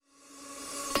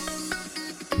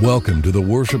Welcome to the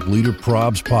Worship Leader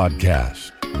Probs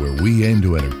podcast, where we aim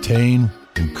to entertain,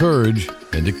 encourage,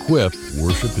 and equip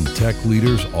worship and tech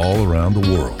leaders all around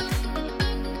the world.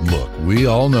 Look, we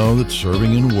all know that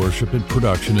serving in worship and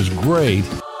production is great,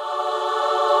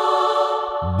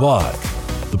 but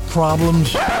the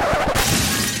problems,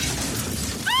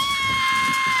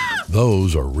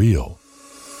 those are real.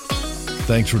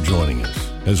 Thanks for joining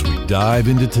us as we dive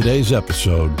into today's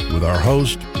episode with our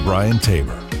host, Brian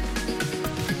Tabor.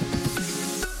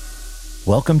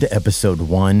 Welcome to episode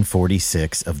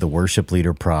 146 of the Worship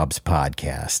Leader Probs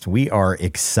podcast. We are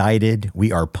excited.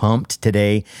 We are pumped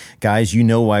today. Guys, you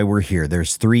know why we're here.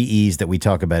 There's 3 E's that we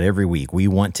talk about every week. We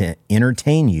want to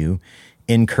entertain you,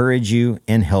 encourage you,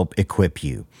 and help equip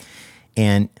you.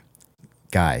 And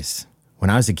guys, when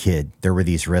I was a kid, there were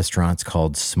these restaurants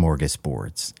called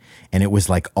smorgasbords. And it was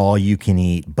like all you can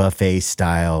eat, buffet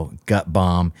style, gut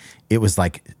bomb. It was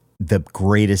like the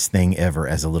greatest thing ever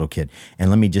as a little kid. And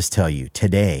let me just tell you,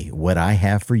 today, what I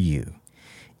have for you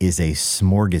is a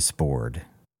smorgasbord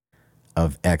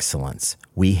of excellence.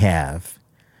 We have,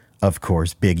 of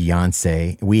course, Big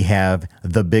Yancey. We have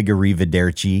the Big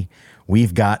Arrivederci.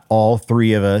 We've got all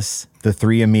 3 of us, the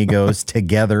 3 amigos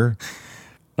together.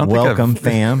 Welcome,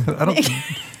 fam.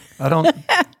 I don't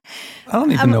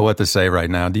even know what to say right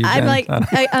now. Do you? I'm like,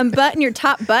 unbutton your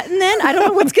top button. Then I don't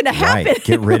know what's going to happen. Right,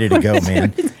 get ready to go,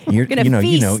 man. You're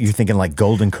thinking like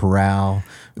Golden Corral,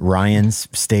 Ryan's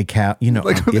Steakhouse.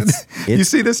 You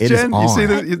see this, Jen? You see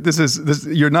this?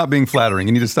 You're not being flattering.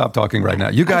 You need to stop talking right now.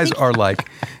 You guys are like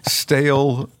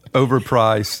stale,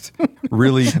 overpriced,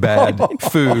 really bad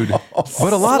food.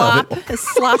 But a lot of it.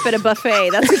 Slop at a buffet.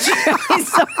 That's what you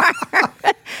guys are.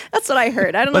 That's what I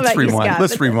heard. I don't know about you, Scott.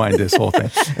 Let's rewind this whole thing.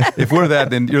 If we're that,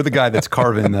 then you're the guy that's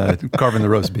carving the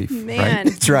roast beef. Man. Right?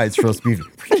 That's right. It's roast beef.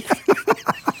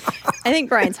 I think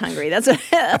Brian's hungry. That's what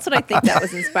I think that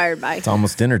was inspired by. It's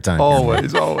almost dinner time.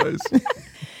 Always.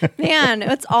 Man,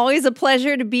 it's always a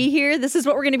pleasure to be here. This is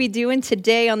what we're going to be doing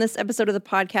today on this episode of the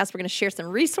podcast. We're going to share some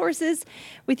resources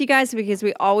with you guys because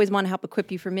we always want to help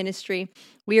equip you for ministry.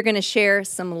 We are going to share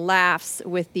some laughs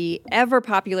with the ever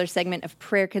popular segment of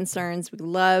prayer concerns. We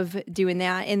love doing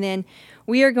that. And then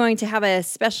we are going to have a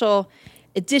special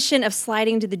edition of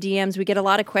Sliding to the DMs. We get a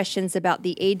lot of questions about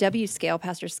the AW scale.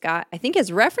 Pastor Scott, I think, has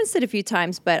referenced it a few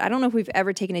times, but I don't know if we've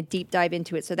ever taken a deep dive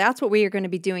into it. So that's what we are going to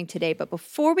be doing today. But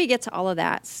before we get to all of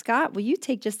that, Scott, will you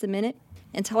take just a minute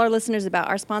and tell our listeners about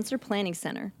our sponsor, Planning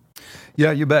Center?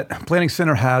 Yeah, you bet. Planning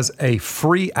Center has a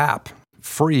free app.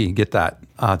 Get that.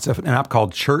 It's an app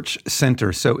called Church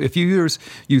Center. So if you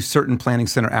use certain Planning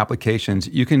Center applications,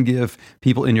 you can give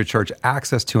people in your church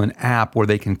access to an app where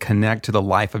they can connect to the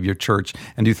life of your church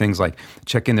and do things like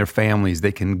check in their families.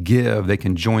 They can give, they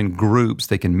can join groups,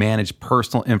 they can manage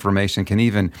personal information, can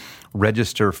even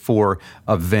register for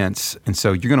events. And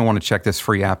so you're going to want to check this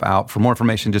free app out. For more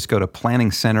information, just go to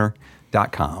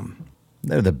planningcenter.com.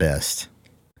 They're the best.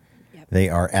 They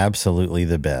are absolutely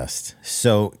the best.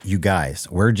 So, you guys,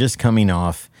 we're just coming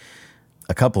off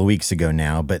a couple of weeks ago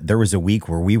now, but there was a week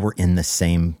where we were in the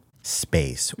same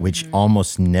space, which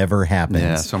almost never happens.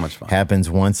 Yeah, so much fun. Happens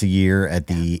once a year at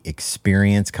the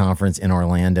Experience Conference in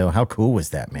Orlando. How cool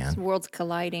was that, man? Worlds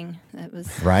colliding. That was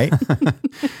right.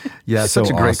 Yeah, so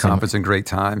such a great awesome. conference and great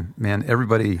time, man.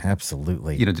 Everybody,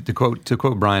 absolutely. To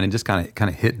quote Brian, and just kind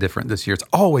of hit different this year. It's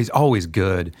always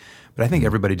good. But I think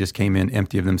everybody just came in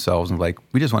empty of themselves and like,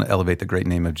 we just want to elevate the great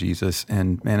name of Jesus.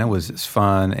 And man, it's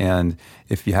fun. And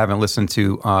if you haven't listened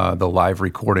to the live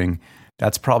recording,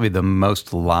 that's probably the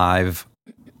most live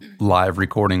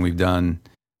recording we've done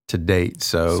to date.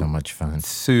 So much fun.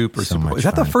 Super much cool. Is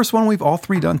that fun. the first one we've all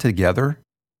 3 done together?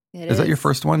 It Is that your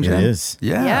first one, Jen? It is.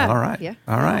 Yeah. All right. Yeah.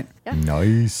 All right. Yeah.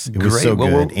 Nice. It was Great. so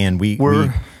Well, good. And we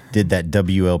did that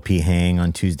WLP hang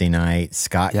on Tuesday night.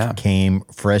 Scott came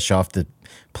fresh off the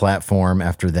platform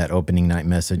after that opening night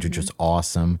message, which was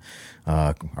awesome.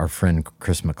 Our friend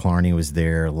Chris McClarney was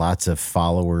there. Lots of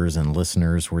followers and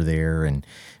listeners were there. And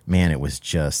man, it was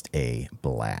just a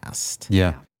blast.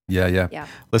 Yeah.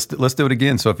 Let's do it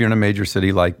again. So if you're in a major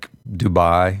city like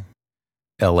Dubai,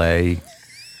 LA,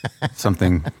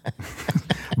 something,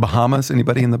 Bahamas,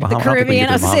 anybody in the Bahamas? The Caribbean.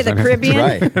 I was going to say the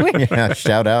Caribbean. Right. Yeah.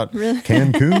 Shout out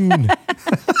Cancun.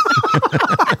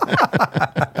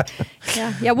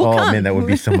 Yeah, we'll come. Oh, man, that would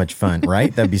be so much fun,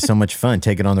 right? That'd be so much fun.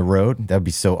 Take it on the road. That'd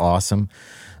be so awesome.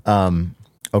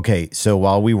 Okay, so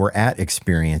while we were at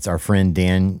Experience, our friend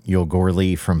Daniel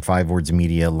Gorley from 5 Words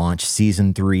Media launched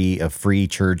season 3 of Free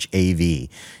Church AV.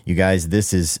 You guys,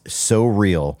 this is so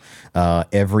real.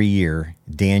 Every year,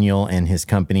 Daniel and his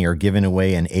company are giving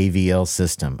away an AVL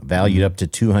system valued up to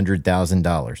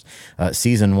 $200,000.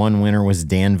 Season 1 winner was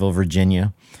Danville,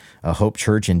 Virginia, Hope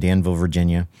Church in Danville,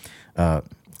 Virginia.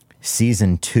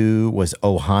 Season 2 was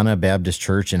Ohana Baptist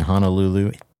Church in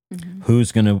Honolulu.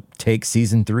 Who's going to take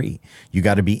season 3? You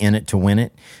got to be in it to win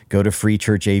it. Go to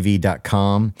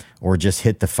freechurchav.com or just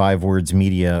hit the 5 Words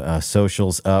Media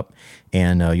socials up,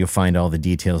 and you'll find all the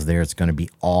details there. It's going to be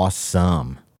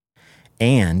awesome.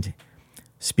 And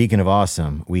speaking of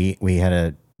awesome, we had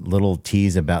a little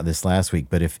tease about this last week,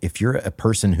 but if you're a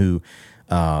person who,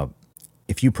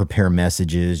 if you prepare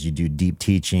messages, you do deep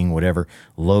teaching, whatever,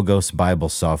 Logos Bible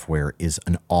software is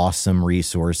an awesome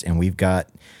resource, and we've got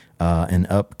an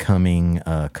upcoming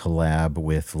collab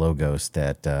with Logos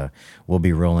that we'll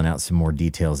be rolling out some more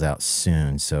details out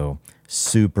soon. So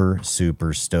super,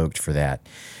 super stoked for that.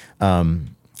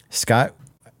 Scott,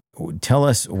 tell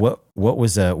us what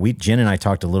was Jen and I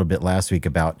talked a little bit last week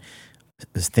about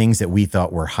things that we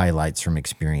thought were highlights from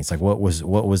Experience. Like what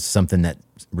was something that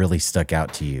really stuck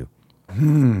out to you?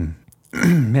 Man,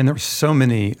 there were so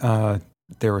many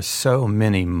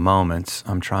moments.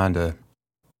 I'm trying to,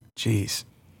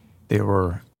 they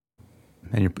were,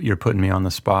 and you're putting me on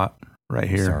the spot right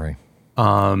here. Sorry.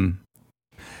 I'm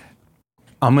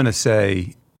going to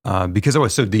say, because I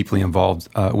was so deeply involved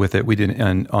with it, we did,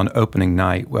 and on opening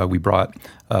night, we brought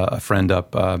a friend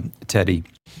up, Teddy.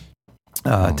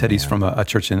 Teddy's from a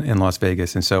church in Las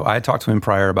Vegas. And so I had talked to him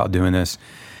prior about doing this.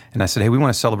 And I said, hey, we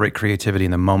want to celebrate creativity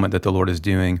in the moment that the Lord is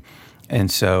doing. And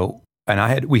so,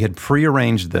 we had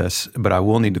prearranged this, but I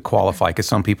will need to qualify because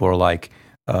some people are like,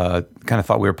 kind of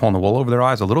thought we were pulling the wool over their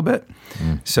eyes a little bit.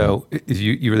 Mm-hmm. So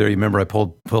you were there, you remember I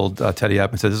pulled Teddy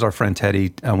up and said, this is our friend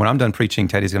Teddy. When I'm done preaching,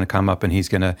 Teddy's going to come up and he's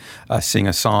going to sing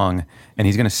a song, and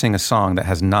he's going to sing a song that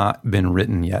has not been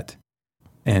written yet.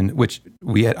 And which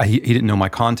he didn't know my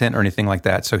content or anything like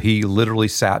that. So he literally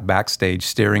sat backstage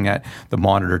staring at the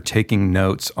monitor, taking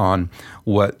notes on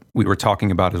what we were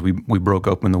talking about as we broke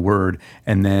open the word.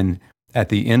 And then at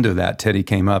the end of that, Teddy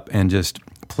came up and just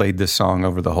played this song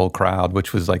over the whole crowd,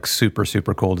 which was like super,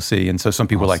 super cool to see. And so some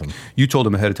people Awesome. were like, you told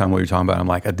him ahead of time what you're talking about. I'm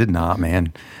like, I did not,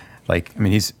 man. Like, I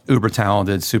mean, he's uber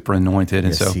talented, super anointed.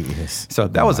 And Yes, he is. so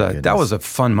that was a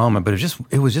fun moment, but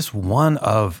it was just one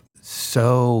of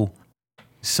so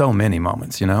many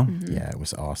moments, you know? Mm-hmm. Yeah, it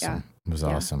was awesome. Yeah. It was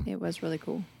awesome. It was really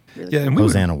cool. Really Yeah, cool. and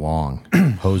Hosanna Wong.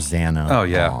 Hosanna Oh,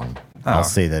 yeah. Wong. I'll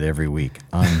say that every week.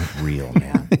 Unreal,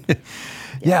 man.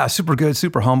 Yeah, super good,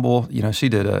 super humble. You know, she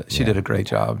did a great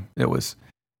job. There were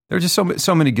just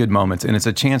so many good moments, and it's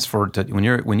a chance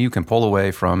when you can pull away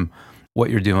from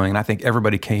what you're doing. And I think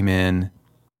everybody came in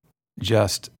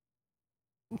just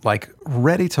like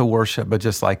ready to worship, but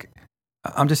just like,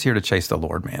 I'm just here to chase the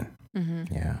Lord, man.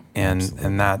 Mm-hmm. Yeah, And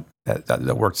absolutely.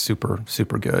 that worked super,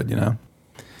 super good. You know.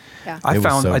 Yeah. It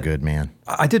was so good, man.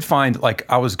 I did find, like,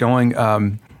 I was going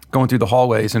through the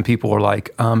hallways and people were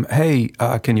like, hey,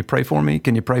 can you pray for me?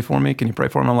 Can you pray for me? Can you pray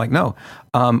for me? I'm like, no,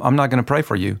 I'm not going to pray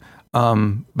for you.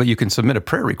 But you can submit a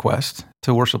prayer request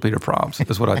to Worship Leader Probs,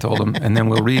 is what I told them. And then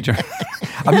we'll read your,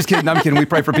 I'm just kidding. We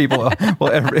pray for people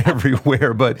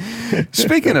everywhere. But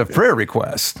speaking of prayer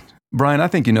requests, Brian, I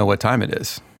think you know what time it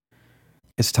is.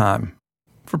 It's time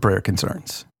for prayer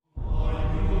concerns.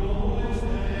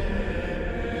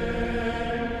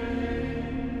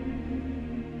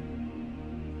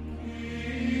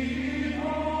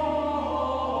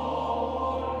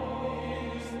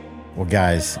 Well,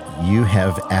 guys, you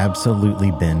have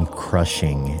absolutely been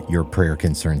crushing your prayer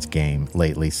concerns game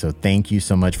lately. So thank you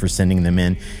so much for sending them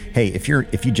in. Hey, if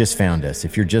you just found us,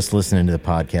 if you're just listening to the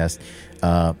podcast,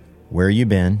 where you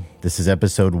been? This is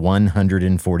episode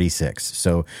 146.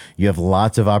 So you have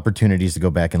lots of opportunities to go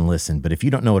back and listen. But if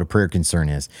you don't know what a prayer concern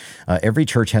is, every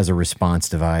church has a response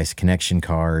device, connection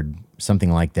card, something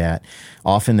like that.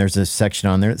 Often there's a section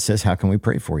on there that says, how can we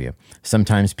pray for you?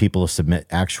 Sometimes people will submit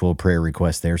actual prayer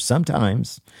requests there.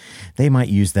 Sometimes they might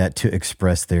use that to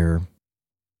express their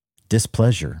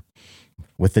displeasure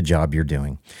with the job you're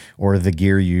doing, or the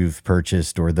gear you've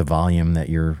purchased, or the volume that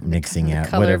you're mixing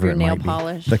at, whatever it might be.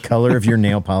 The color of your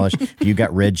nail polish. If you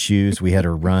got red shoes, we had a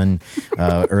run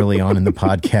early on in the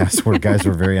podcast where guys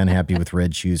were very unhappy with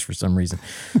red shoes for some reason.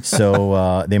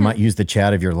 So they might use the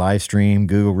chat of your live stream,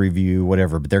 Google review,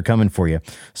 whatever, but they're coming for you.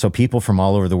 So people from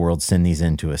all over the world send these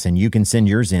in to us, and you can send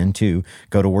yours in too.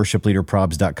 Go to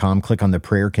worshipleaderprobs.com, click on the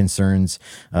prayer concerns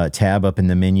tab up in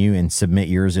the menu and submit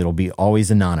yours. It'll be always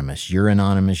anonymous. You're anonymous.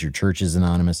 anonymous. Your church is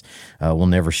anonymous. We'll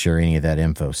never share any of that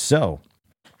info. So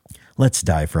let's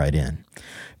dive right in.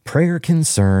 Prayer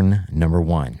concern number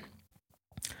 1.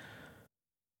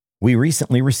 We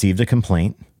recently received a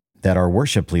complaint that our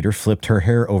worship leader flipped her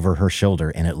hair over her shoulder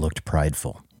and it looked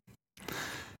prideful.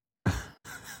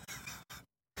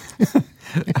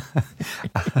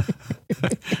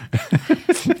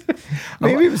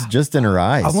 Maybe it was just in her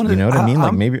eyes. You know what I mean?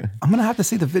 Like maybe I'm going to have to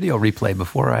see the video replay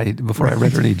before I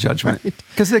render any judgment,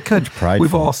 because it could.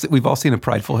 We've all seen a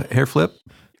prideful hair flip,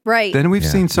 right? Then we've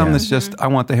seen some that's just, I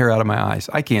want the hair out of my eyes.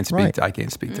 I can't speak. I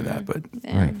can't speak to that, but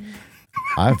right.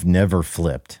 I've never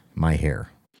flipped my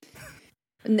hair.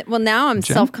 Well, now I'm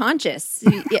self-conscious.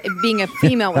 Being a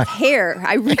female with hair,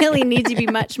 I really need to be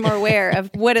much more aware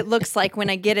of what it looks like when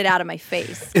I get it out of my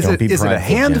face. Is it a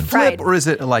hand flip or is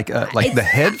it like the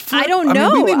head flip? I don't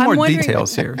know. We need more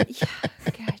details here.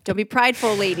 God, don't be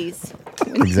prideful, ladies.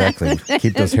 Exactly.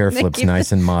 Keep those hair flips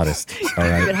nice and modest. All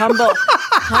right. But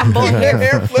humble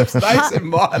hair flips nice and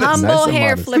modest. Humble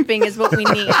hair flipping is what we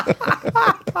need.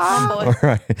 All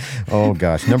right. Oh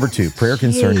gosh. Number 2, prayer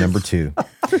concern number 2.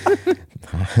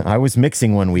 I was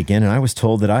mixing one weekend and I was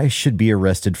told that I should be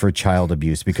arrested for child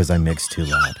abuse because I mixed too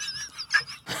loud.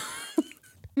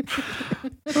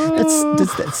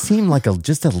 Does that seem like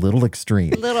just a little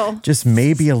extreme? Just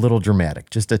maybe a little dramatic.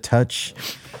 Just a touch.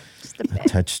 A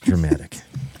touch dramatic.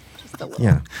 Just a little.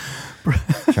 Yeah.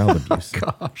 Child abuse.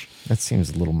 Gosh. That seems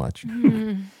a little much.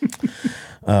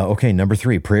 Okay, number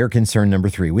 3, prayer concern number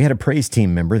 3. We had a praise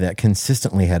team member that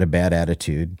consistently had a bad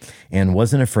attitude and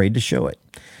wasn't afraid to show it.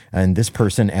 And this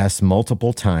person asked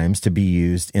multiple times to be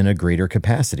used in a greater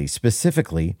capacity,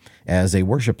 specifically as a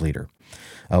worship leader.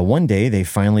 One day, they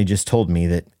finally just told me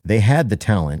that they had the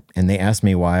talent, and they asked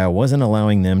me why I wasn't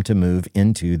allowing them to move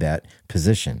into that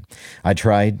position. I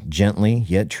tried gently,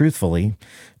 yet truthfully,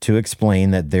 to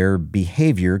explain that their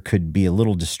behavior could be a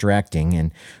little distracting,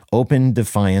 and open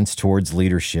defiance towards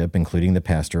leadership, including the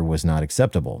pastor, was not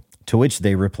acceptable, to which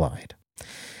they replied,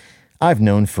 "I've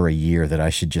known for a year that I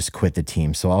should just quit the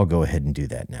team, so I'll go ahead and do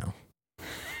that now."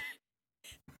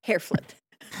 Hair flipped.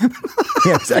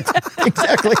 Yeah,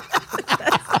 exactly.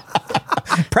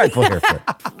 Prideful hair flip.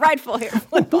 Prideful hair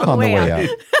flip on the way out.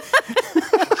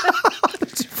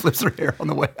 She flips her hair on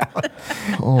the way out.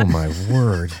 Oh, my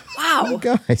word. Wow. You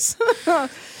guys.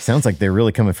 Sounds like they're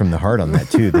really coming from the heart on that,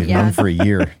 too. They've known for a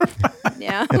year.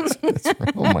 Yeah.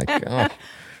 Oh, my God.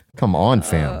 Come on,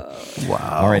 fam.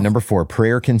 Wow. All right, number 4,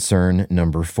 prayer concern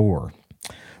number 4.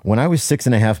 When I was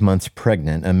 6.5 months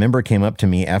pregnant, a member came up to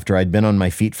me after I'd been on my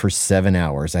feet for 7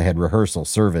 hours. I had rehearsal,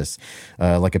 service,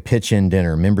 like a pitch-in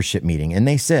dinner, membership meeting, and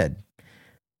they said,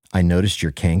 "I noticed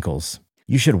your cankles.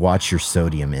 You should watch your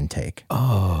sodium intake."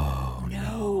 Oh,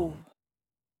 no.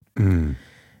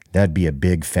 That'd be a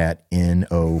big fat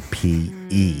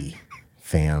NOPE,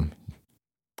 fam.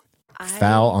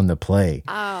 Foul on the play.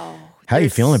 Oh. How are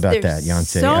you feeling about that,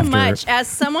 Yancey? So much. As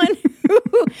someone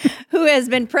who has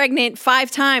been pregnant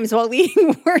 5 times while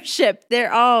leading worship,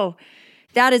 that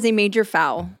is a major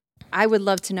foul. I would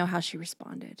love to know how she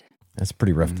responded. That's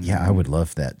pretty rough. Yeah, I would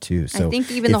love that too. So I think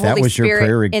even the Holy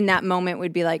Spirit in that moment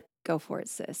would be like, "Go for it,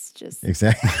 sis." Just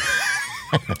exactly.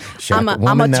 I'm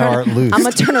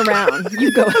gonna turn around.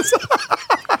 You go.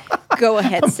 Go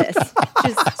ahead, sis.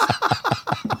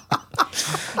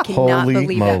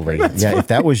 Holy moly. Yeah, if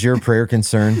that was your prayer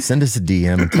concern, send us a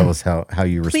DM and tell us how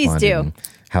you responded. Please do. And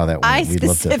how that went. I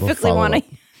specifically want to.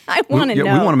 I want to know.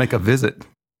 We want to make a visit.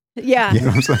 Yeah. You know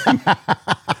what I'm saying?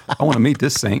 I want to meet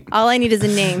this saint. All I need is a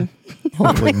name.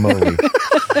 Holy moly.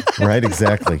 Right,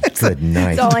 exactly. Good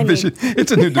night. That's all I need.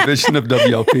 It's a new division of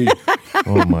WLP.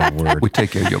 Oh, my word. We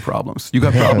take care of your problems. You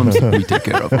got problems, we take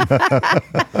care of them.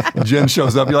 Jen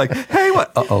shows up, you're like, "Hey,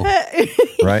 what?" Uh-oh.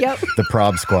 Right? Yep. The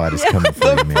prob squad is coming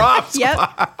for you, man. Yep.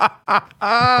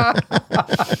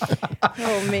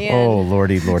 Oh, man. Oh,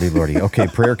 lordy. Okay,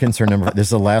 prayer concern number, this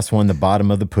is the last one, the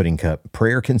bottom of the pudding cup.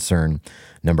 Prayer concern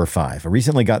number 5. I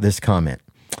recently got this comment.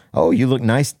 "Oh, you look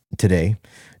nice today.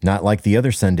 Not like the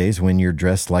other Sundays when you're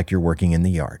dressed like you're working in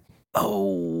the yard."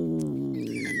 Oh.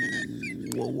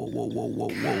 Whoa.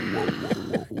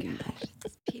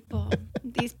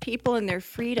 These people and their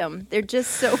freedom, they're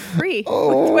just so free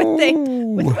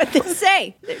with what they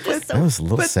say. They're just so That was a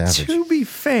little savage. To be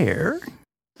fair,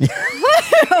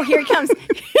 oh, here it comes.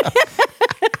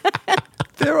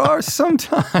 there are some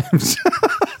times.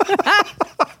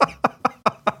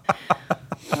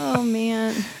 Oh,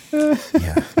 man.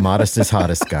 Yeah, modest is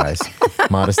hottest, guys.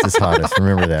 Modest is hottest.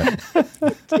 Remember that.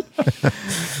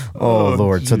 Oh,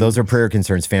 Lord. So those are prayer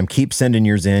concerns, fam. Keep sending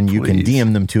yours in. You can Please.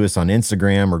 DM them to us on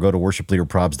Instagram or go to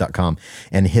worshipleaderprobs.com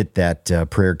and hit that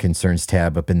prayer concerns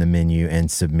tab up in the menu and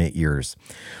submit yours.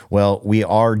 Well,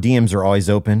 our DMs are always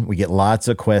open. We get lots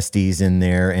of questies in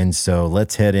there. And so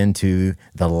let's head into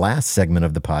the last segment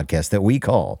of the podcast that we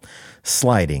call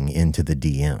Sliding into the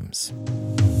DMs.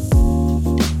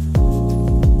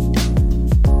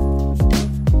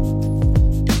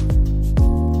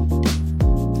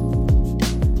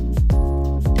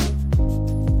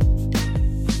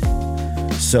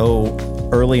 So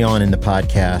early on in the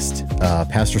podcast,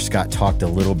 Pastor Scott talked a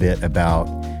little bit about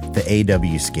the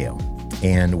AW scale,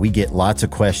 and we get lots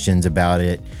of questions about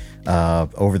it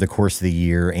over the course of the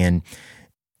year. And,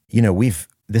 you know,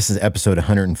 this is episode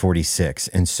 146.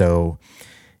 And so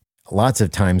lots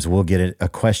of times we'll get a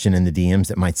question in the DMs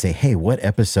that might say, hey, what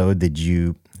episode did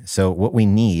you... So what we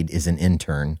need is an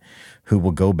intern who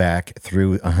will go back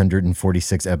through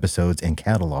 146 episodes and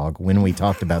catalog when we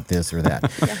talked about this or that.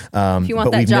 If you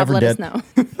want that job, let us know.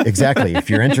 Exactly. If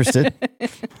you're interested,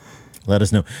 let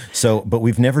us know. So, but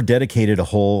we've never dedicated a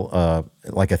whole,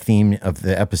 like a theme of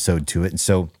the episode to it. And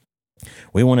so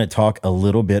we want to talk a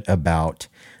little bit about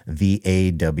the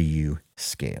AW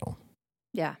scale.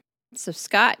 Yeah. So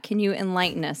Scott, can you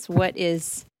enlighten us? What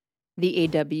is the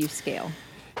AW scale?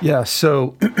 Yeah.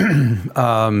 So,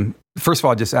 first of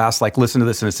all, just ask, listen to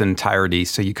this in its entirety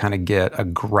so you kind of get a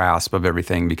grasp of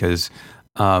everything, because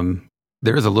there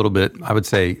is a little bit, I would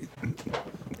say,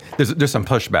 there's some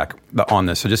pushback on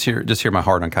this. So just hear my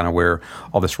heart on kind of where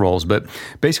all this rolls. But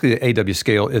basically, the AW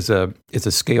scale is a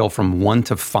scale from 1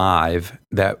 to 5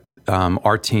 that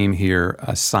our team here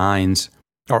assigns.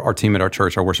 Our team at our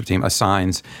church, our worship team,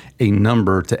 assigns a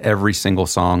number to every single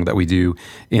song that we do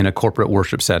in a corporate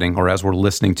worship setting, or as we're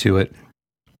listening to it.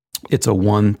 It's a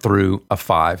 1 through a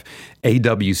 5.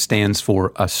 AW stands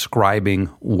for ascribing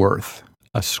worth.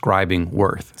 Ascribing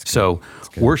worth. So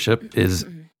worship is,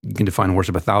 you can define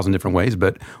worship 1,000 different ways,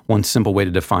 but one simple way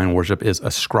to define worship is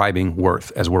ascribing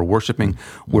worth. As we're worshiping,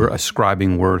 we're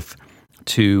ascribing worth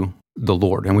to the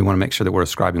Lord, and we want to make sure that we're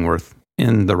ascribing worth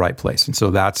in the right place. And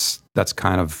so that's what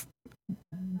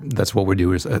we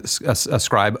do, is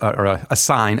ascribe or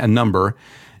assign a number,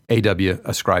 AW,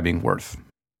 ascribing worth.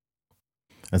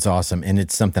 That's awesome. And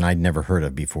it's something I'd never heard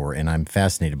of before, and I'm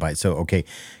fascinated by it. So, okay,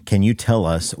 can you tell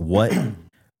us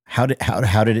how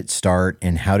did it start,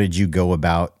 and how did you go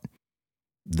about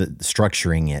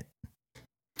structuring it?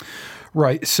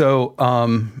 Right. So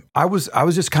I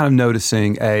was just kind of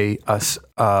noticing it's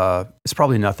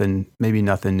probably maybe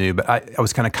nothing new, but I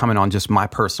was kind of coming on just my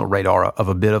personal radar of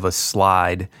a bit of a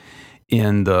slide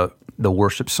in the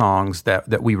worship songs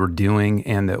that we were doing,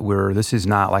 and this is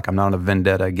not like, I'm not on a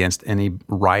vendetta against any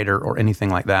writer or anything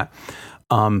like that.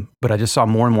 But I just saw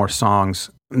more and more songs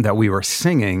that we were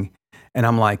singing, and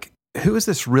I'm like, who's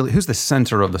the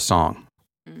center of the song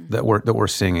that we're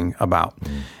singing about?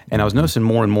 And I was noticing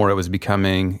more and more it was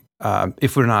becoming,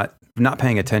 if we're not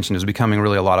paying attention, it was becoming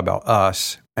really a lot about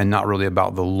us and not really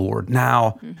about the Lord.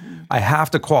 Now, I have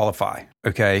to qualify,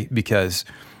 okay, because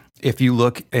if you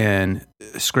look in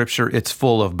Scripture, it's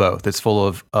full of both. It's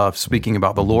full of speaking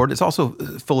about the Lord. It's also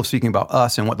full of speaking about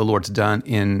us and what the Lord's done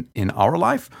in our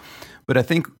life. But I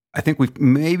think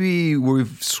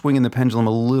we've swinging the pendulum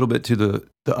a little bit to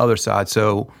the other side.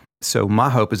 So my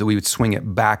hope is that we would swing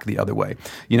it back the other way.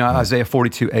 You know, Isaiah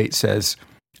 42:8 says,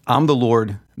 "I'm the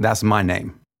Lord, that's my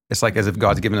name." It's like as if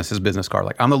God's given us his business card.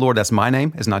 Like, I'm the Lord, that's my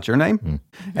name, it's not your name.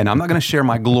 And I'm not going to share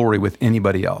my glory with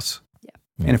anybody else.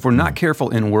 And if we're not careful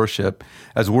in worship,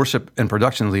 as worship and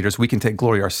production leaders, we can take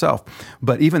glory ourselves.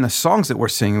 But even the songs that we're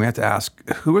singing, we have to ask,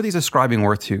 who are these ascribing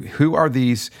worth to? Who are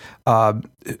these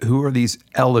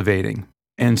elevating?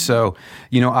 And so,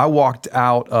 you know, I walked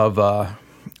out of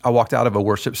a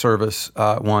worship service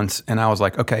once, and I was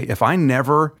like, okay, if I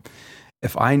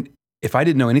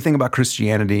didn't know anything about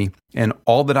Christianity, and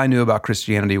all that I knew about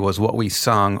Christianity was what we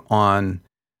sung on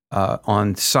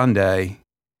Sunday,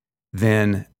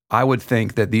 then I would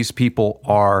think that these people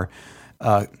are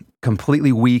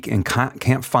completely weak and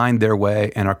can't find their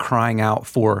way, and are crying out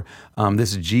for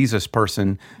this Jesus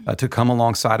person to come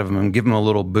alongside of them and give them a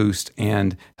little boost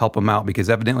and help them out, because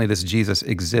evidently this Jesus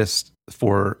exists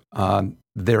for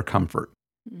their comfort.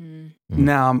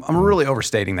 Now, I'm really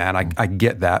overstating that. I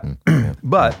get that.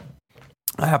 But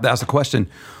I have to ask the question,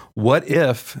 what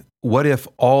if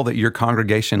all that your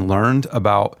congregation learned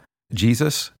about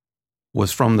Jesus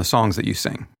was from the songs that you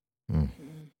sing?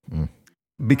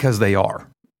 Because they are.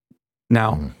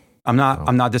 Now, I'm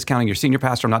not discounting your senior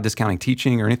pastor. I'm not discounting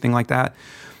teaching or anything like that.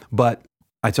 But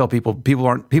I tell people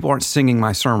aren't singing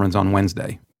my sermons on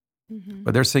Wednesday.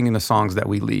 but they're singing the songs that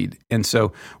we lead. And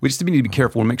so we just need to be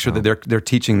careful and make sure that they're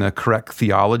teaching the correct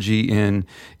theology in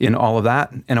all of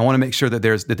that. And I want to make sure that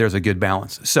there's a good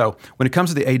balance. So when it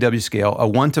comes to the AW scale, a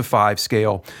 1 to 5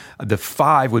 scale, the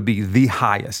 5 would be the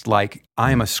highest. Like,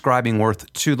 I am ascribing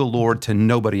worth to the Lord, to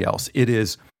nobody else. It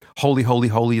is holy, holy,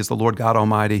 holy is the Lord God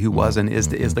Almighty, who was and is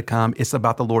to come. It's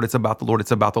about the Lord. It's about the Lord.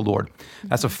 It's about the Lord.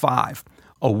 That's a 5.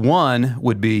 A 1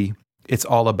 would be, it's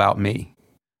all about me.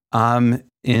 I'm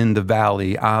in the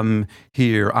valley. I'm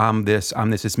here. I'm this.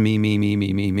 It's me, me, me,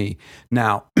 me, me, me.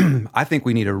 Now, I think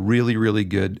we need a really, really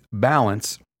good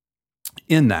balance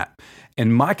in that.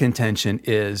 And my contention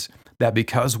is that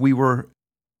because we were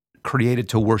created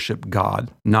to worship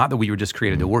God, not that we were just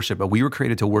created to worship, but we were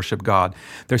created to worship God,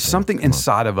 there's something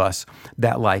inside of us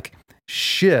that like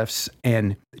shifts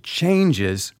and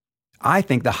changes, I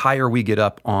think, the higher we get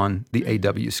up on the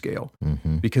AW scale,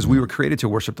 because we were created to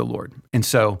worship the Lord. And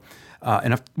so,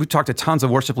 we've talked to tons of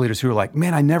worship leaders who are like,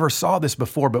 man, I never saw this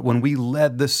before, but when we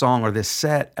led this song or this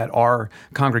set at our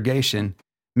congregation,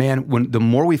 man, the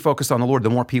more we focused on the Lord, the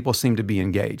more people seem to be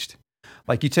engaged.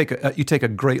 Like, you take a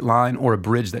great line or a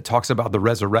bridge that talks about the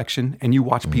resurrection, and you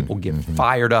watch people get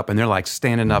fired up, and they're like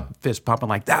standing up, fist pumping,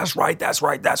 like, that's right, that's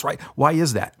right, that's right. Why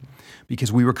is that?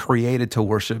 Because we were created to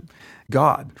worship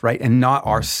God, right? And not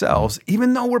ourselves,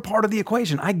 even though we're part of the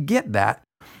equation. I get that.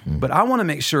 But I want to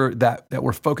make sure that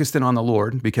we're focused in on the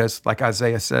Lord, because like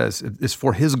Isaiah says, it's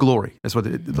for His glory. That's what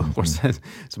the Lord says.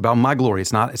 It's about my glory.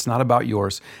 It's not about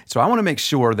yours. So I want to make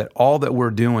sure that all that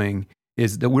we're doing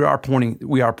is that we are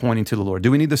pointing to the Lord. Do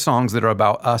we need the songs that are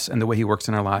about us and the way He works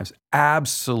in our lives?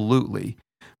 Absolutely.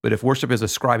 But if worship is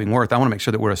ascribing worth, I want to make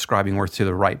sure that we're ascribing worth to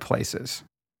the right places.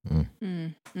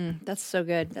 That's so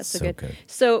good. That's so good.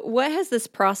 So what has this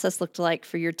process looked like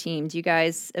for your team? Do you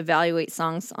guys evaluate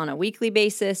songs on a weekly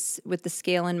basis with the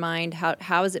scale in mind? How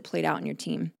has it played out in your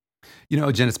team? You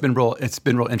know, Jen, it's been real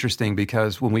interesting,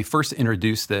 because when we first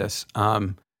introduced this, my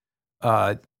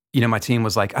team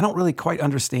was like, I don't really quite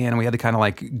understand. And we had to kind of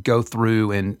like go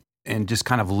through and just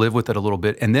kind of live with it a little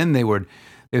bit. And then they would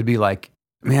be like,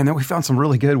 man, we found some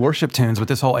really good worship tunes, but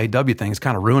this whole AW thing is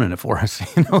kind of ruining it for us.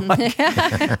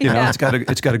 It's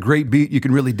got a great beat. You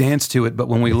can really dance to it. But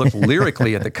when we look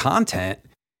lyrically at the content,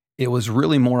 it was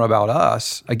really more about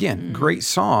us. Again, great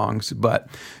songs, but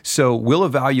so we'll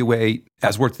evaluate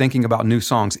as we're thinking about new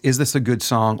songs. Is this a good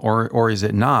song or is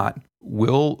it not?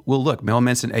 We'll look. Mel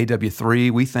mentioned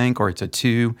AW3, we think, or it's a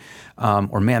 2,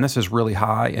 or man, this is really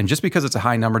high. And just because it's a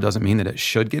high number doesn't mean that it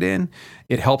should get in.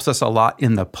 It helps us a lot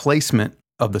in the placement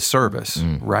of the service,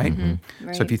 right?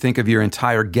 Right? So if you think of your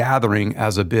entire gathering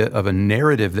as a bit of a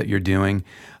narrative that you're doing,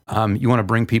 you want to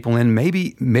bring people in.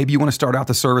 Maybe you want to start out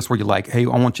the service where you're like, hey,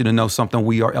 I want you to know something.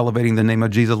 We are elevating the name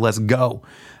of Jesus. Let's go.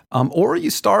 Or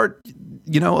you start,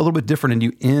 a little bit different and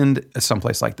you end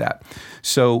someplace like that.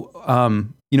 So,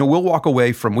 we'll walk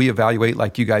away from, we evaluate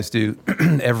like you guys do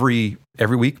every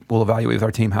week. We'll evaluate with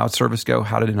our team, how did service go?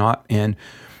 How did it not? And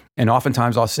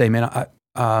oftentimes I'll say, man, I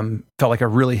felt like I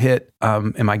really hit,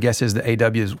 and my guess is the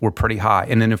AWs were pretty high.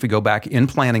 And then if we go back in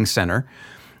Planning Center,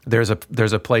 there's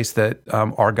a place that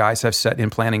our guys have set in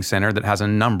Planning Center that has a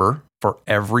number for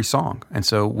every song. And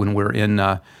so when we're in,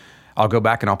 I'll go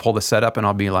back and I'll pull the set up and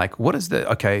I'll be like, what is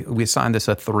okay, we assigned this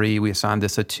a 3, we assigned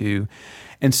this a 2.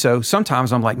 And so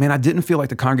sometimes I'm like, man, I didn't feel like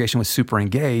the congregation was super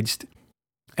engaged.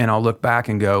 And I'll look back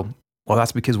and go, well,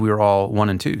 that's because we were all 1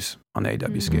 and 2s on the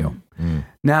AW scale.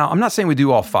 Now, I'm not saying we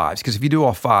do all 5s, because if you do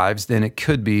all 5s, then it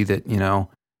could be that,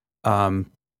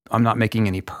 I'm not making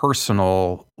any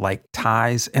personal like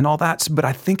ties and all that. But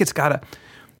I think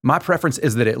my preference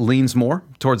is that it leans more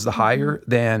towards the higher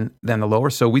than the lower.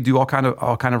 So we do all kind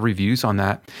of reviews on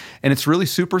that. And it's really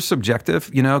super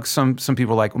subjective. Some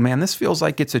people are like, well, man, this feels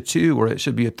like it's a 2 or it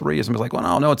should be a 3. And somebody's like,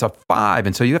 well, no, it's a 5.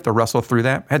 And so you have to wrestle through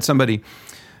that. I had somebody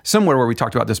somewhere where we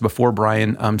talked about this before,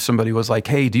 Brian, somebody was like,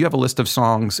 hey, do you have a list of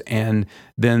songs and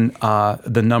then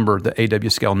the number, the AW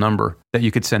scale number that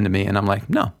you could send to me? And I'm like,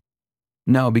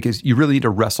 no, because you really need to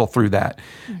wrestle through that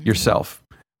yourself,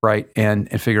 right? And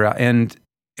figure out, and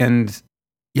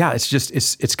yeah,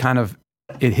 it's kind of,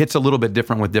 it hits a little bit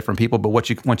different with different people, but once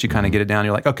you kind of get it down,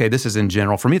 you're like, okay, this is in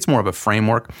general. For me, it's more of a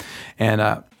framework and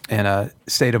a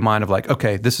state of mind of like,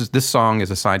 okay, this song is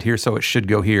assigned here, so it should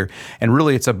go here. And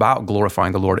really, it's about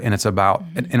glorifying the Lord, and it's about,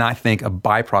 and I think a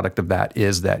byproduct of that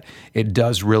is that it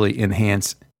does really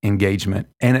enhance engagement,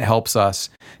 and it helps us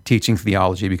teaching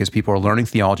theology, because people are learning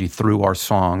theology through our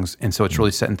songs. And so it's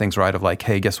really setting things right of like,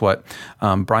 hey, guess what?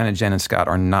 Brian and Jen and Scott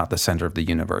are not the center of the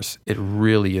universe. It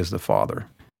really is the Father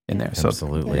in there. So,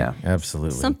 absolutely. Yeah.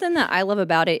 Absolutely. Something that I love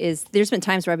about it is there's been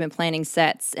times where I've been planning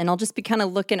sets and I'll just be kind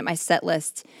of looking at my set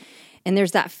list And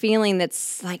there's that feeling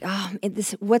that's like, oh,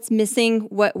 what's missing?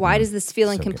 Why does this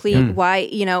feel incomplete? Why,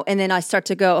 and then I start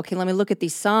to go, okay, let me look at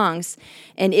these songs.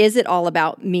 And is it all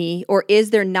about me? Or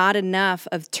is there not enough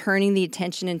of turning the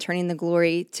attention and turning the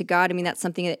glory to God? I mean, that's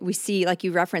something that we see, like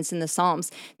you referenced in the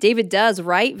Psalms. David does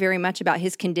write very much about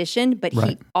his condition, but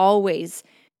he always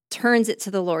turns it to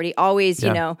the Lord. He always,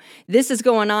 this is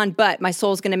going on, but my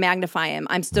soul's going to magnify him.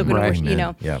 I'm still going to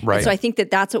worship, Yeah. And so I think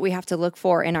that's what we have to look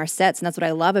for in our sets. And that's what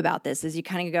I love about this is you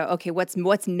kind of go, okay, what's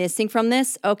missing from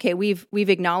this? Okay, we've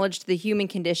acknowledged the human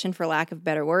condition, for lack of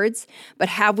better words, but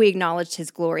have we acknowledged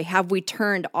his glory? Have we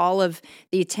turned all of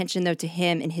the attention though to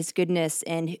him and his goodness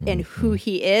and who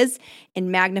he is and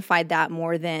magnified that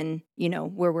more than,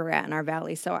 where we're at in our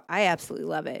valley. So I absolutely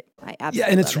love it.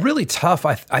 And it's really tough.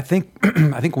 I think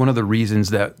I think one of the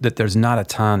reasons that there's not a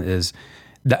ton is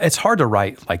that it's hard to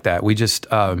write like that. We just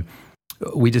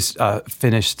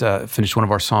finished one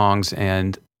of our songs,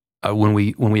 and when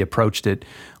we approached it,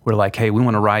 we're like, hey, we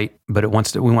want to write, but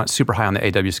we want super high on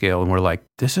the AW scale, and we're like,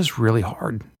 this is really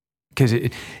hard because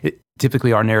it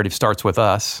typically our narrative starts with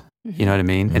us. You know what I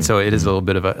mean? And so it is a little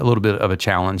bit of a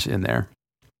challenge in there.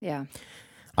 Yeah.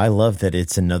 I love that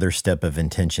it's another step of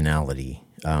intentionality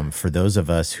for those of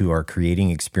us who are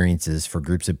creating experiences for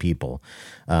groups of people.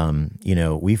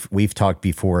 We've talked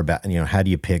before about how do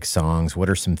you pick songs? What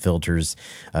are some filters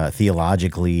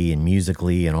theologically and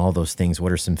musically and all those things?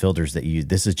 What are some filters that you?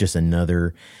 This is just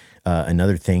another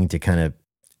thing to kind of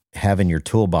have in your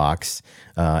toolbox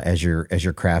as you're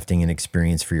crafting an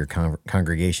experience for your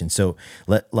congregation. So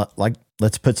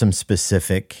let's put some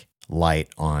specific light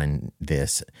on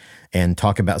this and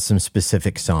talk about some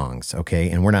specific songs, okay?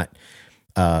 And we're not,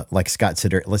 like Scott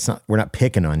said, we're not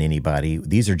picking on anybody.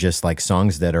 These are just like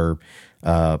songs that are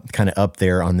kind of up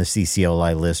there on the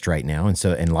CCLI list right now,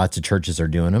 and lots of churches are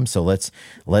doing them. So let's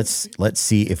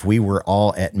see if we were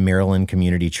all at Maryland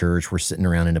Community Church, we're sitting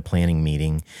around in a planning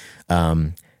meeting.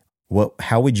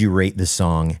 How would you rate the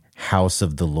song "House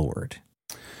of the Lord"?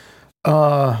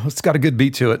 It's got a good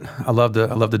beat to it. I love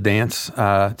the dance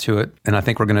to it, and I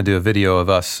think we're going to do a video of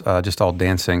us just all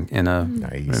dancing in a.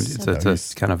 Nice.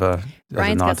 It's kind of a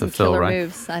Brian's nod got some to Phil, killer right?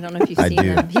 moves. I don't know if you've seen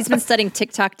them. He's been studying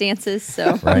TikTok dances,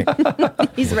 so Right.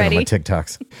 he's Look at ready. my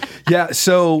TikToks. Yeah.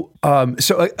 So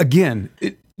again,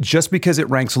 just because it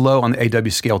ranks low on the AW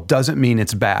scale doesn't mean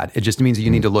it's bad. It just means that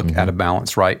you need to look at a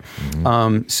balance, right?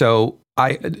 So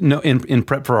I know in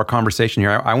prep for our conversation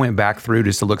here, I went back through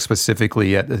just to look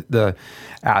specifically at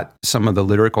at some of the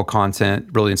lyrical content,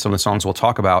 really in some of the songs we'll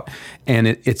talk about. And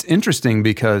it's interesting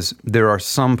because there are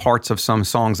some parts of some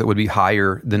songs that would be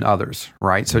higher than others,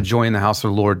 right? So Joy in the House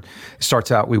of the Lord starts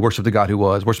out, we worship the God who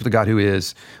was, worship the God who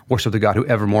is, worship the God who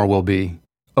evermore will be.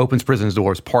 Opens prison's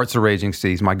doors, parts the raging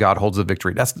seas. My God holds the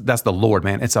victory. That's the Lord,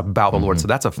 man. It's about the Lord. So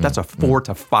that's a 4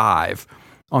 to 5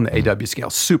 on the AW scale,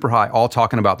 super high, all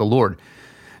talking about the Lord.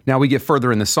 Now we get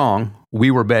further in the song.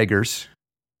 We were beggars,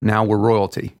 now we're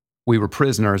royalty. We were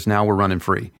prisoners, now we're running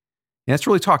free. And it's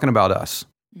really talking about us.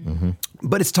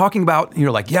 But it's talking about,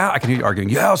 you're like, yeah, I can hear you arguing,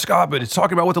 yeah, Scott, but it's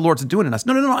talking about what the Lord's doing in us.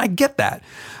 No, I get that.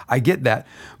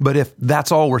 But if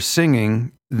that's all we're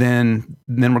singing, then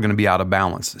we're going to be out of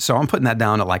balance. So I'm putting that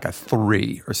down at like a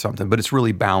 3 or something, but it's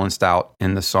really balanced out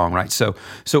in the song, right? So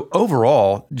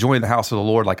overall, Joy in the House of the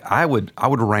Lord, like I would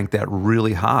rank that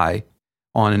really high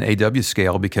on an AW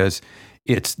scale because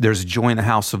there's joy in the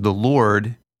house of the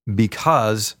Lord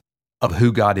because of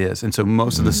who God is. And so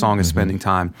most of the song is spending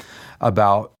time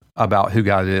about who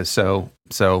God is. So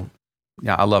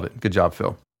yeah, I love it. Good job,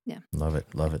 Phil. Yeah. Love it.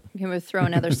 I'm going to throw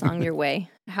another song your way.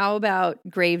 How about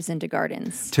Graves into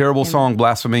Gardens? Terrible song,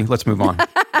 blasphemy. Let's move on.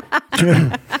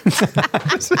 Good.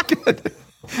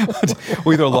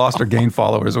 We either lost or gained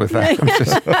followers with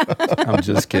that. I'm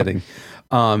just kidding.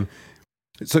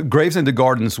 So Graves into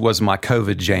Gardens was my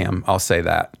COVID jam. I'll say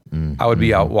that. I would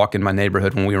be out walking my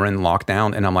neighborhood when we were in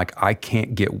lockdown, and I'm like, I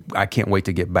can't wait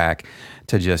to get back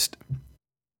to just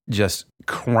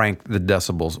crank the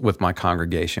decibels with my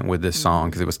congregation with this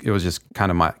song because it was just kind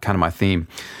of my theme.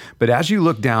 But as you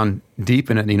look down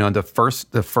deep in it,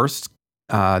 the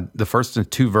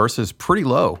first 2 verses pretty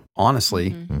low,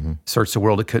 honestly. Search the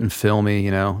world, it couldn't fill me.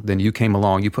 Then you came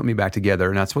along, you put me back together,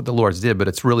 and that's what the Lord's did. But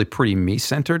it's really pretty me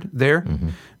centered there.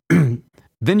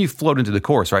 Then you float into the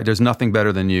chorus, right? There's nothing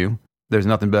better than you. There's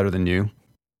nothing better than you.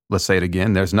 Let's say it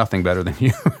again. There's nothing better than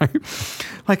you.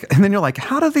 And then you're like,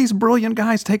 how do these brilliant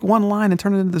guys take one line and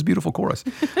turn it into this beautiful chorus?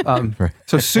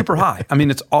 So super high. I mean,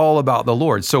 it's all about the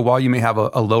Lord. So while you may have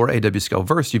a lower AW scale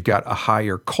verse, you've got a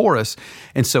higher chorus.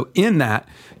 And so in that,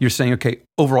 you're saying, okay,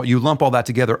 overall, you lump all that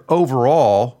together.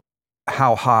 Overall,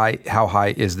 how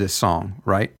high is this song,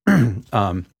 right?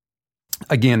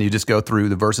 again, you just go through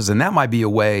the verses, and that might be a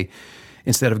way,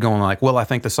 instead of going like, well, I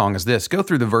think the song is this, go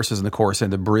through the verses and the chorus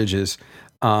and the bridges,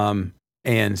 and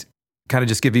kind of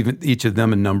just give each of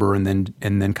them a number, and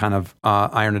then kind of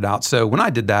iron it out. So when I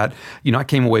did that, I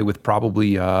came away with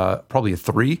probably a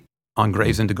 3 on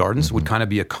Graves into Gardens. Would kind of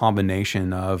be a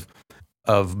combination of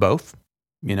both.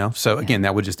 So again,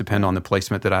 that would just depend on the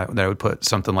placement that I would put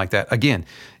something like that. Again,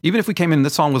 even if we came in,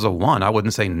 this song was a 1, I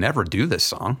wouldn't say never do this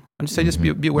song. I'd just say just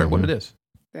be aware of what it is.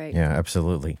 Right. Yeah,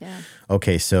 absolutely. Yeah.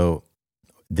 Okay, so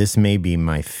this may be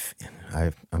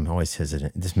I'm always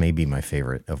hesitant. This may be my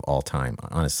favorite of all time,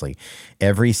 honestly.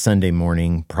 Every Sunday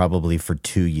morning, probably for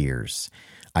 2 years,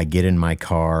 I get in my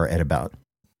car at about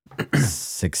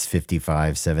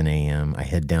 6:55, 7 a.m. I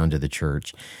head down to the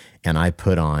church, and I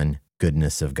put on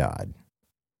Goodness of God.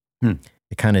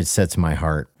 It kind of sets my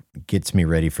heart, gets me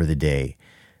ready for the day.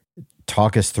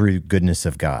 Talk us through Goodness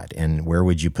of God, and where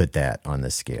would you put that on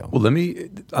the scale? Well, I'm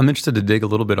interested to dig a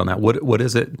little bit on that. What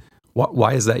is it?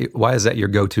 Why is that your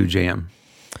go-to jam?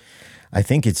 I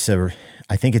think it's a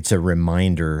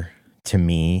reminder to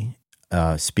me.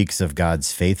 Speaks of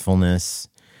God's faithfulness.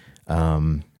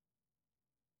 All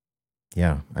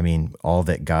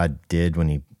that God did when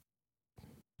He.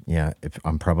 Yeah,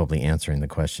 I'm probably answering the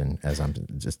question as I'm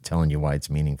just telling you why it's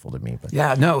meaningful to me. But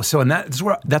yeah, no. So, and that's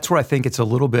where I think it's a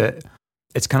little bit.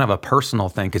 It's kind of a personal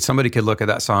thing, because somebody could look at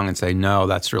that song and say, "No,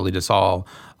 that's really just all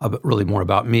really more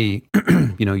about me."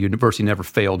 University never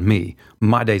failed me.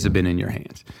 My days have been in your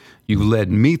hands. You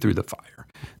led me through the fire.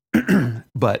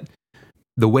 But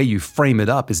the way you frame it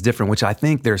up is different, which I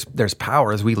think there's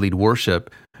power as we lead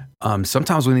worship.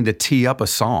 Sometimes we need to tee up a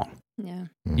song. Yeah.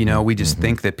 We just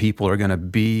think that people are going to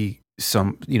be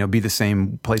the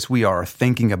same place we are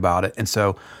thinking about it. And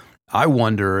so I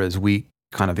wonder, as we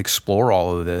kind of explore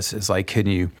all of this, is like, can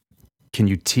you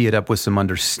tee it up with some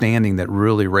understanding that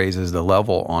really raises the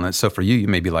level on it? So for you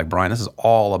may be like, Brian, this is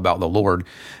all about the Lord,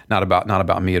 not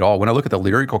about me at all. When I look at the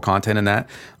lyrical content in that,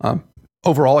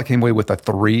 overall, I came away with a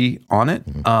 3 on it.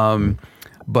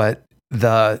 But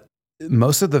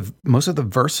most of the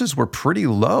verses were pretty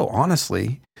low,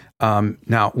 honestly.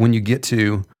 Now, when you get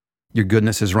to your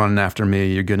goodness is running after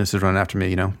me,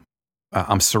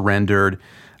 I'm surrendered.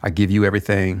 I give you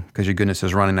everything because your goodness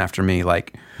is running after me.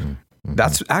 Like,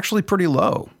 that's actually pretty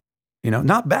low.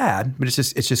 Not bad, but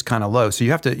it's just kind of low. So you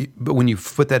have to, but when you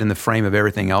put that in the frame of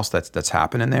everything else that's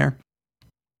happening there,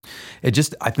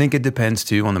 I think it depends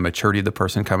too on the maturity of the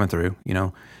person coming through.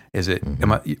 Is it,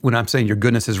 when I'm saying your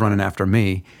goodness is running after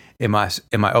me, am I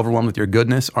overwhelmed with your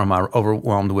goodness, or am I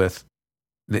overwhelmed with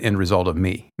the end result of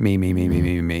me? You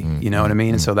know what I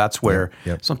mean? And so that's where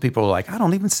some people are like, I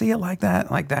don't even see it like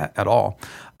that at all,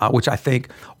 which I think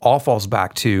all falls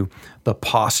back to the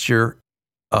posture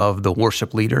of the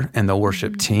worship leader and the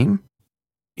worship team,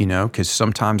 because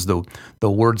sometimes the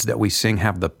words that we sing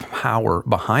have the power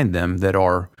behind them that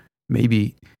are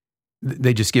maybe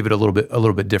they just give it a little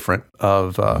bit different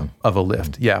of a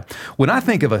lift. Yeah. When I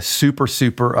think of a super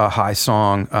high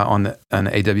song on the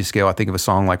AW scale, I think of a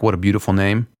song like "What a Beautiful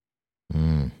Name."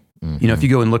 If you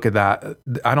go and look at that,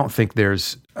 I don't think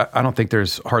there's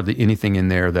hardly anything in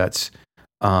there that's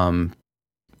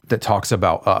that talks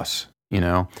about us.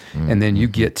 And then you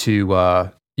get to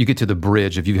the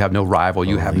bridge. If you have no rival,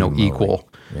 you have no equal.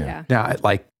 Yeah. Now,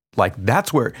 like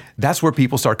that's where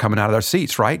people start coming out of their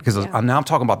seats, right? Because now I'm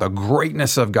talking about the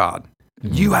greatness of God.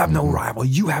 You have no rival.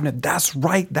 You have no. That's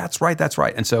right.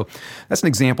 And so that's an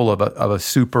example of a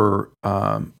super.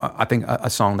 I think a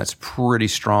song that's pretty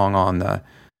strong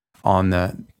on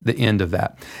the end of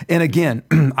that. And again,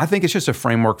 I think it's just a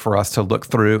framework for us to look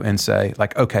through and say,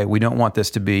 like, okay, we don't want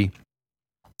this to be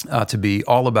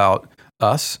all about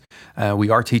us.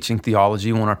 We are teaching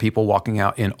theology. We want our people walking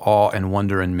out in awe and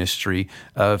wonder and mystery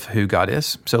of who God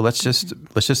is. So let's just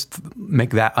make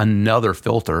that another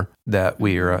filter that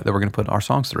we're going to put our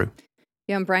songs through.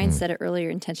 Yeah, and Brian said it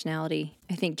earlier, intentionality.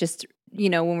 I think just,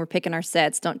 when we're picking our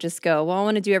sets, don't just go, well, I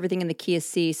want to do everything in the key of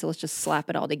C, so let's just slap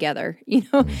it all together.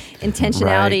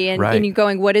 Intentionality and you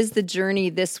going, what is the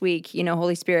journey this week,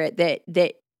 Holy Spirit,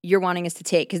 that you're wanting us to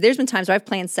take? Because there's been times where I've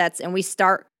planned sets and we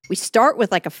start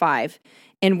with like a 5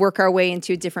 and work our way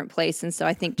into a different place. And so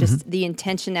I think just the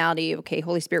intentionality of, okay,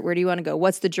 Holy Spirit, where do you want to go?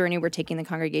 What's the journey we're taking the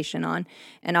congregation on?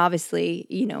 And obviously,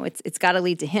 it's got to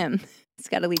lead to Him. It's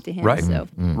got to lead to Him. Right. So,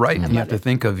 right. And you have to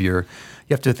think of your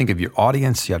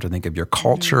audience. You have to think of your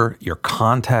culture, your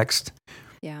context.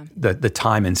 Yeah. The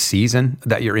time and season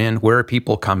that you're in. Where are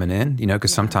people coming in?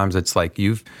 Because sometimes it's like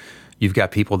you've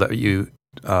got people that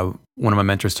one of my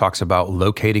mentors talks about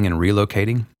locating and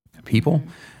relocating. people.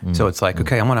 So it's like,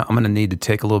 okay, I'm gonna need to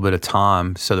take a little bit of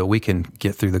time so that we can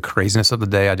get through the craziness of the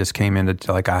day. I just came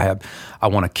into like I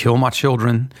want to kill my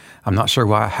children. I'm not sure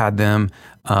why I had them.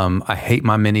 I hate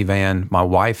my minivan. My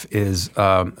wife is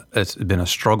it's been a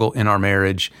struggle in our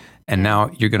marriage, and now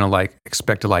you're gonna like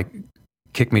expect to like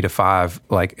kick me to 5,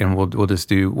 like, and we'll just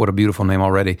do What a Beautiful Name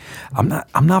already. I'm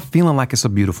not feeling like it's a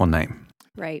beautiful name.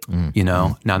 Right. You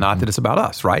know, now not that it's about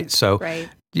us, right? So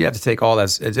you have to take all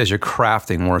that as you're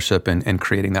crafting worship and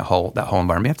creating that whole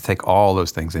environment. You have to take all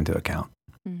those things into account.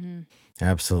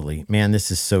 Absolutely. Man,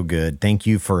 this is so good. Thank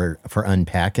you for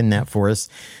unpacking that for us.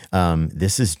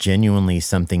 This is genuinely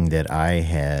something that I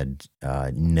had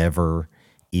never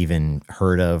even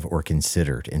heard of or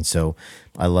considered. And so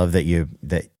I love that you're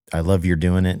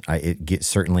doing it. It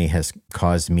certainly has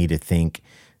caused me to think,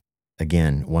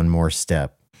 again, one more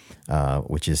step,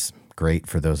 which is great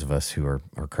for those of us who are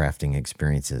crafting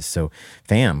experiences. So,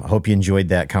 fam, I hope you enjoyed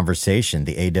that conversation,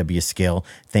 the AW Scale.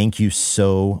 Thank you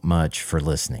so much for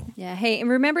listening. Yeah. Hey, and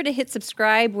remember to hit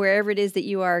subscribe wherever it is that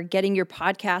you are getting your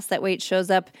podcast. That way it shows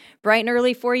up bright and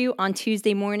early for you on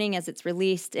Tuesday morning as it's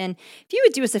released. And if you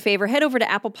would do us a favor, head over to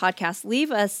Apple Podcasts, leave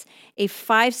us a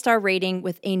 5-star rating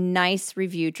with a nice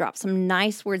review. Drop some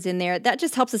nice words in there. That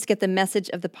just helps us get the message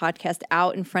of the podcast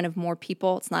out in front of more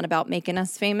people. It's not about making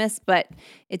us famous, but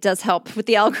it does help with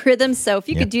the algorithm. So if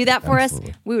you could do that for us,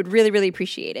 we would really, really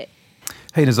appreciate it.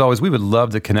 Hey, and as always, we would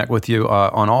love to connect with you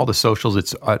on all the socials.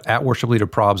 It's at Worship Leader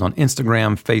Probs on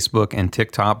Instagram, Facebook, and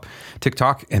TikTok.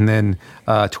 And then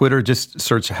Twitter, just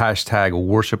search hashtag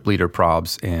Worship Leader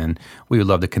Probs, and we would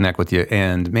love to connect with you.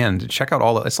 And man, check out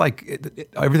it's like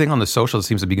everything on the socials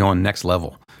seems to be going next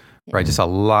level. Right, just a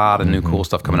lot of new cool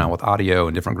stuff coming out with audio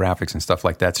and different graphics and stuff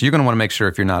like that. So you're going to want to make sure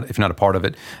if you're not a part of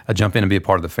it, jump in and be a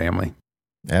part of the family.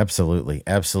 Absolutely.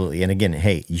 Absolutely. And again,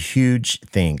 hey, huge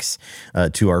thanks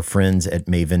to our friends at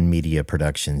Maven Media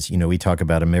Productions. You know, we talk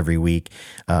about them every week.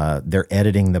 They're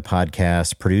editing the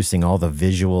podcast, producing all the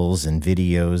visuals and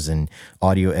videos and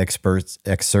audio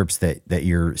excerpts that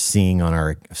you're seeing on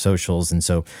our socials. And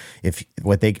so if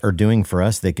what they are doing for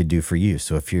us, they could do for you.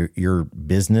 So if your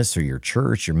business or your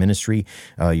church, your ministry,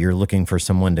 you're looking for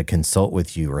someone to consult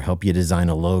with you or help you design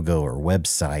a logo or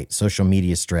website, social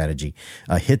media strategy,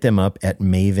 hit them up at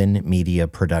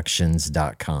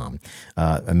mavenmediaproductions.com.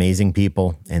 Amazing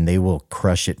people, and they will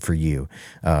crush it for you.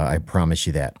 I promise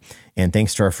you that. And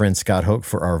thanks to our friend Scott Hoke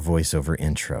for our voiceover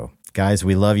intro. Guys,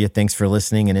 we love you. Thanks for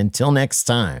listening. And until next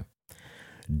time,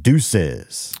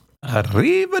 deuces.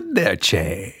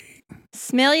 Arrivederci.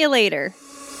 Smell you later.